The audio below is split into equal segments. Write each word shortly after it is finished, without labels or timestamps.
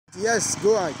Yes,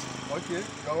 go ahead. Okay,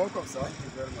 you're welcome, sir. Thank you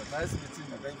very much. Nice meeting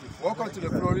you. Thank you. Welcome to the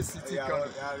Flourish City Kano.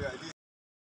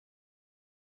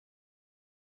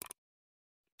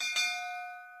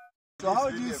 So how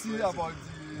do you see about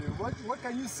the, what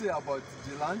can you say about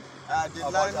the land?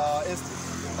 Land, our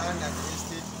estate? the land and the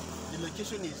estate, the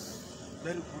location is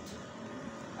very good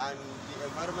and the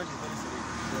environment is very serene.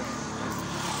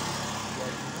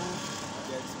 There's food,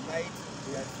 there's light,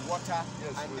 there's water,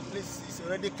 and the place is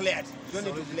already cleared. You don't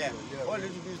need to clear. All you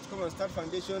need to do is come and start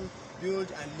foundation, build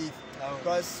and live.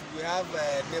 Because we have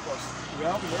neighbors. We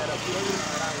have neighbors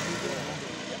around,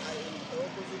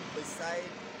 opposite, beside,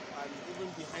 and even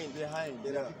behind.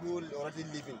 There are people already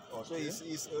living. So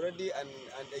it's already an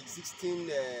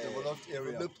existing developed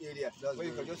area. So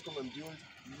you can just come and build,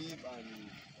 live, and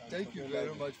thank you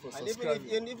very much for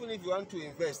subscribing. And even if you want to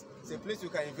invest, it's a place you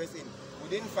can invest in.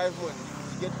 Within 5 months, you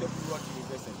will get double what you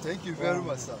invest in. Thank you very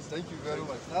much, sir. Thank you very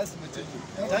much. Nice meeting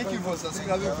you. Thank you for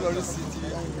subscribing to Flourish City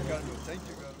Kano. Thank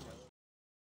you very much.